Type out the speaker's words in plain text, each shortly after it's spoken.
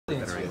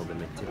better angle than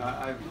me too.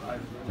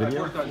 I've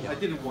worked on. I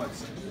did it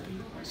once.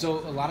 So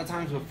a lot of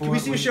times before. Can we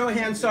see a show of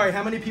hands? Sorry,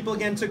 how many people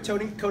again took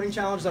coding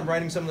challenges? I'm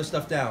writing some of the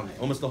stuff down.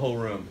 Almost the whole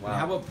room. Wow.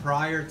 How about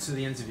prior to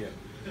the interview?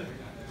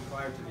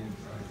 Prior to the interview.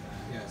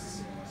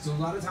 Yes. So a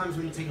lot of times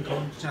when you're taking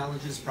coding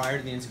challenges prior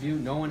to the interview,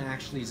 no one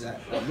actually is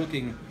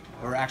looking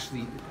or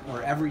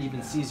ever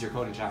even sees your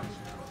coding challenge.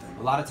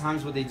 A lot of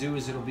times what they do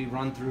is it'll be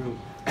run through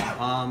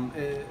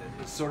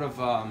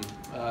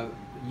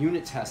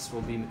unit tests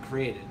will be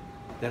created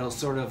that'll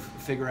sort of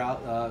figure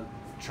out,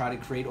 try to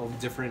create all the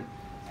different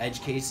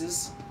edge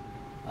cases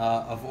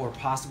or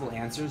possible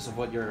answers of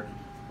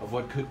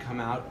what could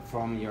come out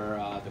from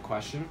the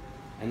question,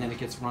 and then it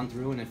gets run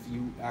through. And if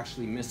you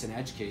actually miss an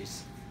edge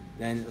case,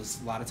 then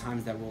a lot of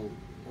times that will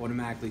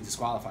automatically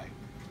disqualify you.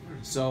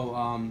 So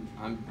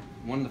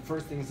one of the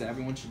first things that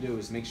everyone should do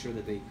is make sure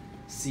that they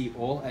see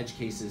all edge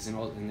cases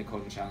in the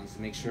coding challenge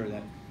to make sure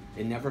that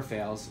it never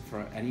fails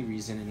for any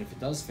reason, and if it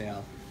does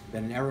fail,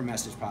 then an error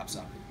message pops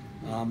up.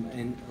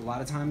 And a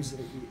lot of times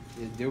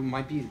there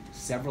might be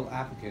several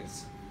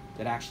applicants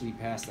that actually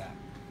pass that.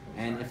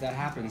 And if that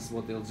happens,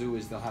 what they'll do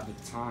is they'll have a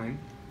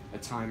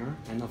timer,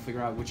 and they'll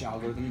figure out which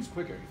algorithm is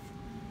quicker.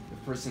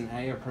 If person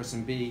A or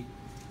person B,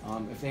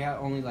 if they have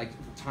only like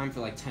time for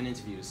like 10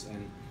 interviews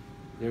and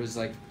there's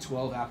like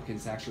 12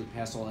 applicants that actually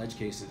pass all edge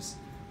cases,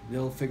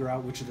 they'll figure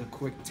out which are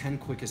the 10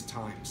 quickest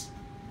times.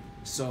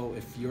 So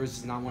if yours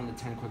is not one of the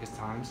 10 quickest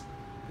times,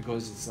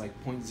 because it's like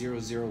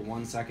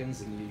 0.001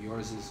 seconds and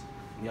yours is,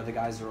 and the other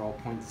guys are all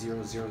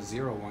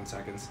 0.0001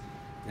 seconds,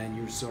 then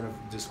you're sort of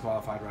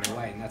disqualified right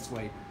away. And that's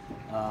why,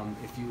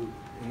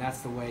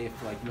 that's the way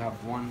if like you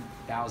have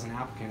 1,000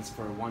 applicants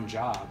for one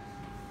job,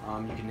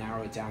 you can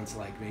narrow it down to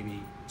like maybe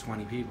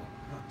 20 people.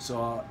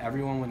 So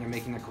everyone, when they're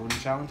making their coding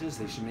challenges,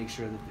 they should make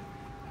sure that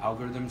the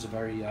algorithms are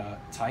very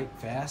tight,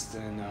 fast,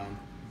 and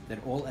that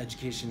all edge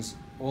cases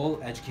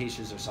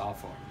are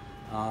solved for.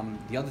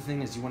 The other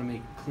thing is you want to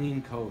make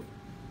clean code,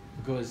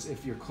 because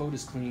if your code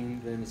is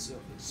clean, then it's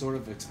sort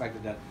of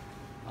expected that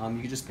you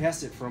can just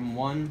pass it from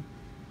one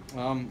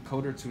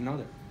coder to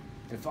another.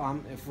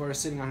 If we're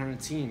sitting on a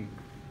team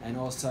and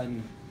all of a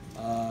sudden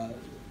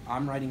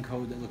I'm writing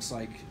code that looks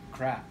like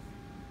crap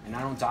and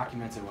I don't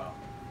document it well,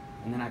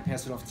 and then I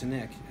pass it off to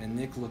Nick and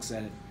Nick looks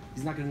at it,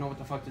 he's not going to know what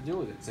the fuck to do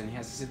with it. So he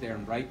has to sit there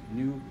and write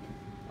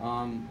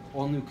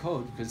all new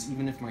code, because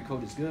even if my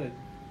code is good,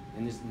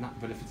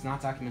 but if it's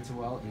not documented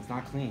well and it's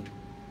not clean,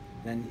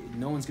 then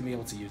no one's going to be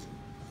able to use it,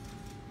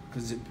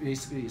 because it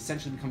basically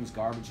essentially becomes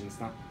garbage, and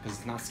because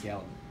it's not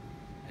scalable.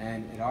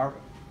 And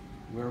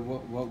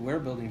what we're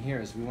building here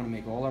is we want to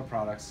make all our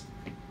products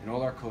and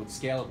all our code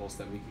scalable, so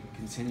that we can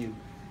continue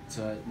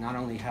to not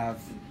only have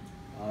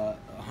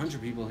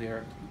 100 people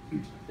here,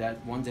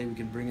 that one day we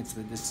can bring it to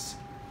this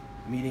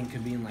meeting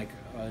could be in like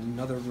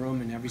another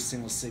room in every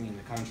single city in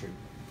the country.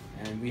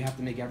 And we have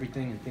to make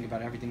everything and think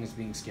about everything as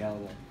being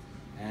scalable.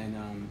 And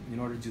in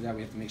order to do that,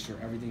 we have to make sure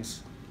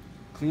everything's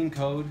clean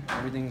code,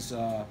 everything's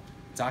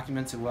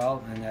documented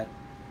well, and that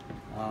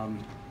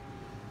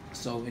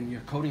so in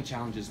your coding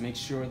challenges, make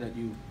sure that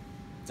you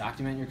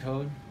document your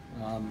code,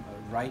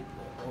 write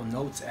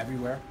notes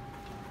everywhere,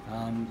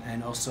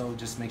 and also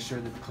just make sure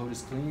that the code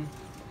is clean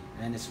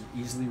and it's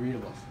easily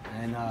readable.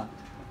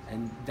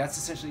 And that's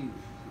essentially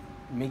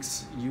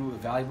makes you a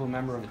valuable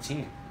member of a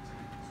team.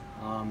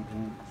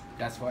 And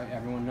that's why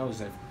everyone knows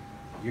that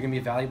you're going to be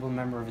a valuable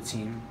member of a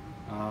team.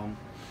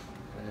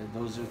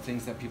 Those are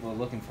things that people are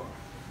looking for.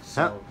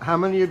 So, how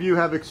many of you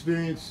have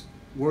experience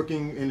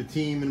working in a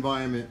team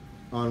environment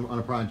on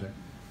a project?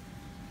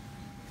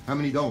 How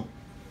many don't?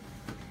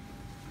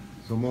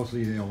 So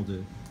mostly they all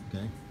do.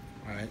 Okay.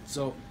 All right.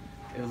 So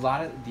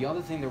the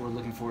other thing that we're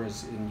looking for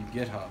is in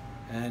GitHub.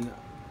 And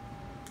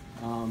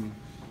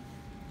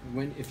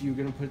if you're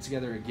going to put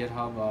together a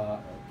GitHub,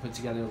 put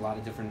together a lot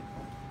of different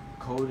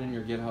code in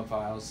your GitHub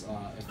files.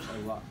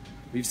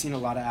 We've seen a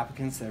lot of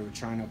applicants that were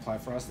trying to apply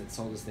for us that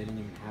told us they didn't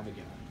even have a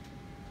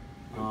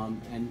GitHub.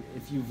 And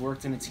if you've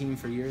worked in a team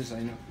for years, I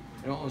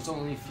know there's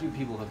only a few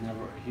people have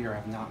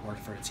not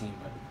worked for a team.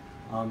 But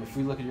if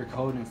we look at your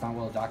code and it's not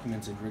well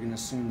documented, we're going to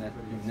assume that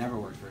you've never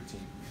worked for a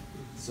team.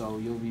 So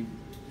you'll be,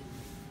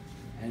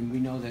 and we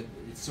know that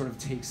it sort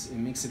of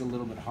makes it a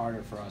little bit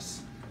harder for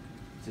us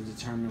to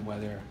determine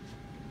whether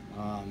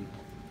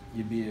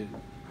you'd be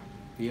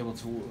able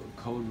to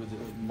code with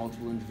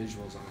multiple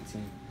individuals on a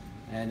team.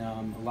 And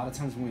a lot of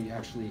times when we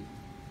actually,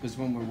 because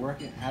when we're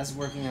working as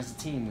a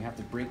team, we have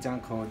to break down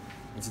code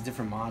into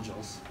different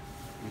modules,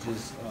 which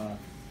is,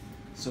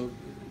 so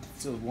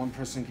one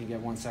person can get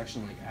one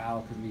section, like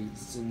Al could be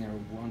sitting there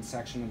with one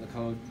section of the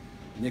code,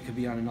 Nick could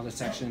be on another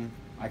section,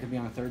 I could be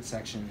on a third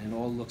section, and it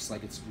all looks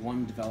like it's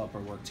one developer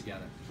work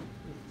together.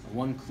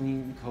 One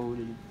clean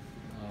coded,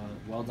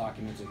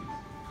 well-documented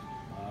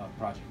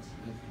project.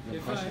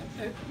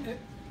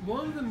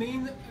 One of the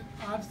main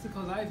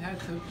obstacles I've had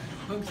to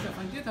put stuff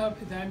on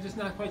GitHub is that I'm just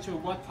not quite sure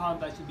what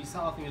problem I should be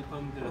solving and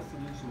putting the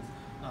solutions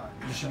on.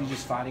 You should be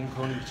just fighting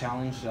coding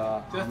challenge just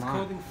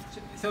online. Coding,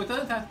 so it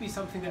doesn't have to be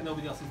something that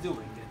nobody else is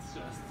doing. It's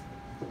just.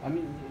 I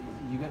mean,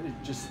 you got to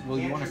just, well,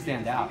 you want to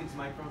stand out.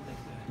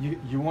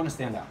 You want to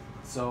stand out.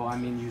 So I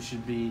mean, you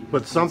should be.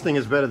 But something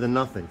is better than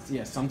nothing.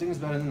 Yeah, something is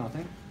better than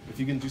nothing. If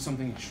you can do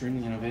something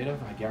extremely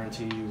innovative, I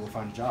guarantee you will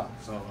find a job.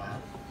 So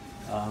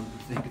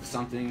think of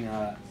something,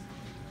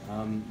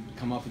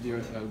 come up with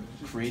your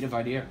creative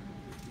idea.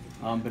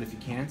 But if you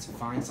can't,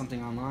 find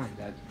something online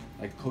that,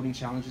 like coding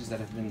challenges that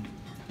have been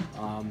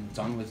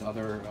done with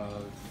other.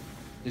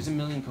 There's a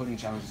million coding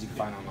challenges you can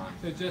find online.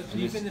 So just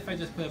even if I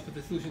just put up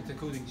the solution to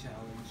coding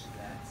challenge,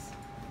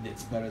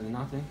 it's better than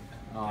nothing.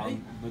 Right.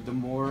 But the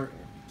more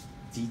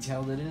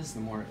detailed it is, the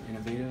more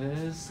innovative it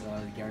is,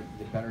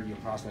 the better your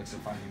prospects of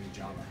finding a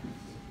job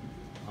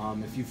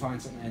are. If you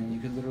find something, and you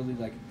could literally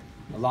like,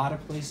 a lot of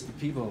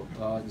people,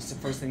 the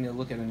first thing they'll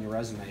look at on your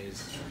resume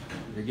is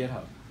your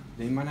GitHub.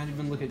 They might not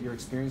even look at your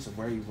experience of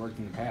where you've worked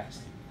in the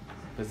past,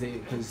 because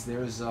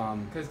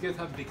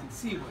GitHub they can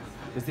see what.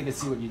 Because they can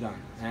see what you've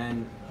done,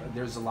 and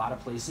there's a lot of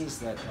places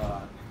that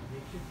a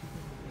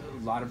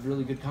lot of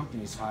really good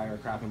companies hire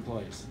crap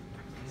employees.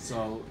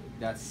 So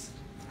that's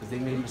because they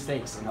made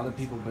mistakes, and other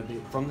people, but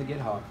from the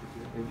GitHub,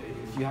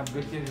 if you have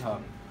good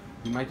GitHub,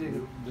 you might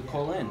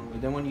call in.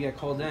 But then when you get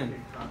called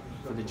in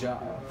for the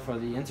job, for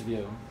the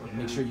interview,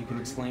 make sure you can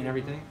explain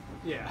everything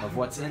of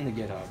what's in the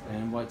GitHub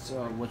and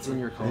what's in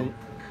your code.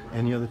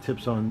 Any other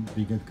tips on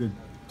being a good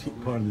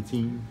part of the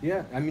team?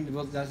 Yeah, I mean,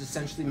 well, that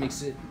essentially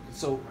makes it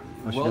so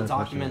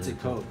well-documented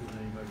code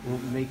will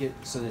make it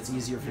so that it's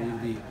easier for you to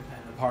be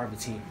part of a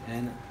team.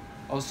 And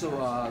also,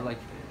 like,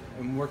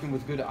 I'm working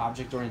with good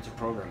object-oriented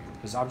programming,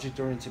 because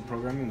object-oriented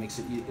programming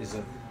is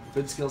a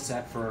good skill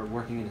set for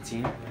working in a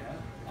team.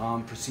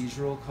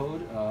 Procedural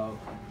code,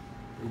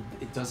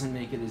 it doesn't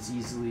make it as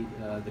easily.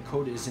 The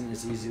code isn't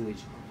as easily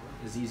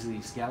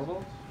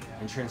scalable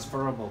and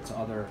transferable to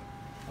other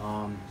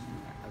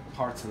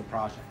parts of the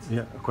project.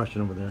 Yeah, a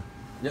question over there.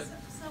 Yep.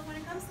 So when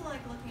it comes to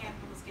like looking at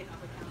people's GitHub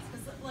accounts,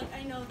 because like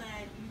I know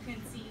that you can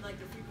see like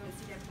the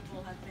frequency that people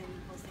have been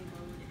posting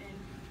code, and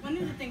one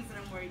of the things that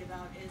I'm worried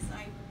about is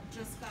I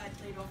just got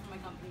laid off from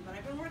my company, but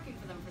I've been working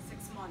for them for 6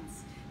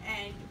 months,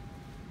 and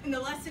in the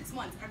last 6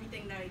 months,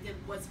 everything that I did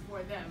was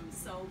for them.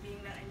 So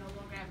being that I no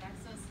longer have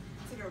access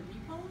to their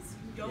repos,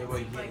 you don't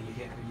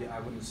I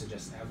wouldn't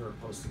suggest ever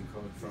posting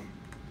code from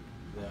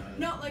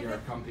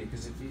your company,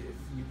 because if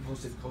you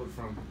posted code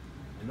from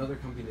another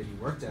company that you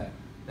worked at,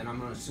 then I'm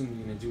gonna assume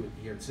you're gonna do it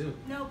here too.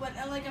 No, but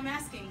like I'm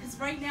asking, because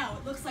right now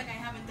it looks like I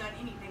haven't done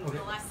anything for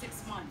the last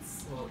 6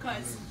 months.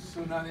 Because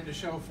So nothing to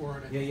show for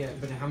it. Yeah,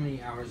 but how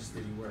many hours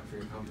did you work for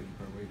your company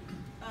per week?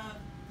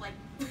 like,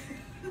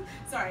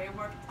 sorry, I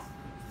worked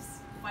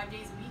 5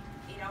 days a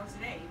week, 8 hours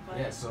a day. But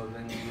Yeah, so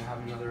then you have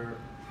another.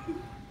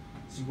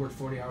 So you work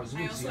 40 hours a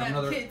week. I so also you have have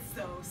another. kids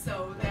though,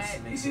 so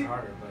That makes it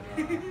harder, but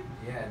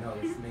yeah, no,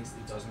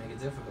 it does make it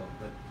difficult.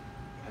 But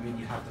I mean,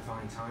 you have to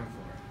find time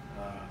for it.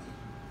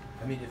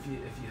 I mean, if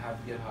you have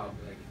GitHub,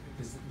 like,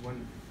 because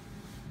when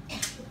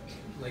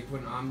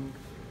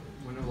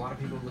a lot of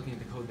people are looking at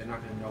the code, they're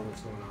not going to know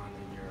what's going on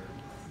in your.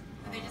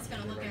 Are they just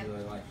gonna look at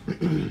regular life?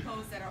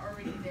 repos that are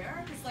already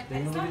there? Because like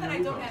it's not that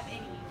I don't have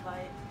any,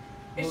 but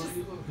it's just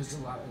because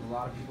a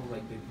lot of people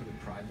like they put it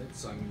private,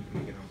 so I mean you can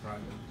make it on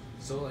private.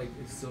 So like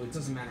so it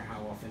doesn't matter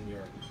how often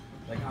you're.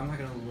 Like I'm not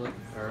gonna look,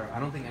 or I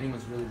don't think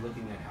anyone's really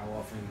looking at how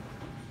often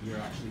you're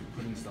actually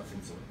putting stuff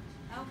into it.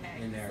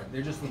 okay. In there.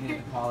 They're just looking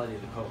at the quality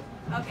of the code.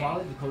 The Okay.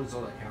 quality of the code is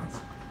all that counts.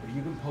 If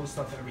you can post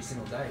stuff every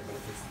single day, but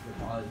if it's, the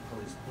quality of the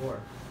code is poor,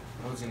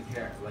 no one's gonna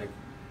care. Like,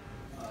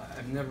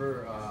 I've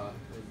never,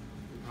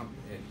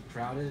 at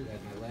Crowded, at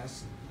my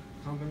last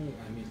company,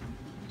 I mean,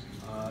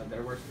 that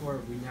I worked for,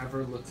 we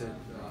never looked at,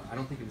 I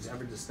don't think it was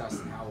ever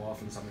discussed how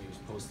often somebody was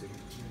posting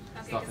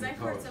Okay, stuff because in the I've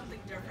code. heard something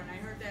different. I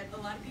heard that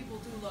a lot of people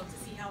do look to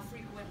see how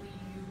frequently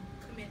you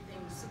commit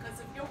things. Because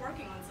if you're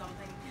working on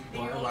something and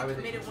Why you're would only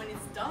they- committed when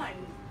it's done,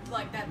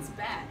 like that's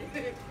bad.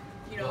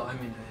 You know. Well, I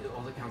mean,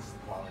 all that counts is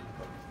the quality of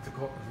the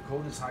code. If the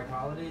code is high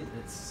quality,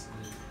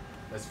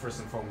 that's first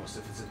and foremost.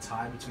 If it's a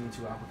tie between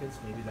two applicants,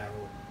 maybe that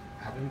will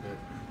happen, but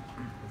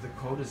if the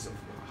code is of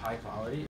high quality,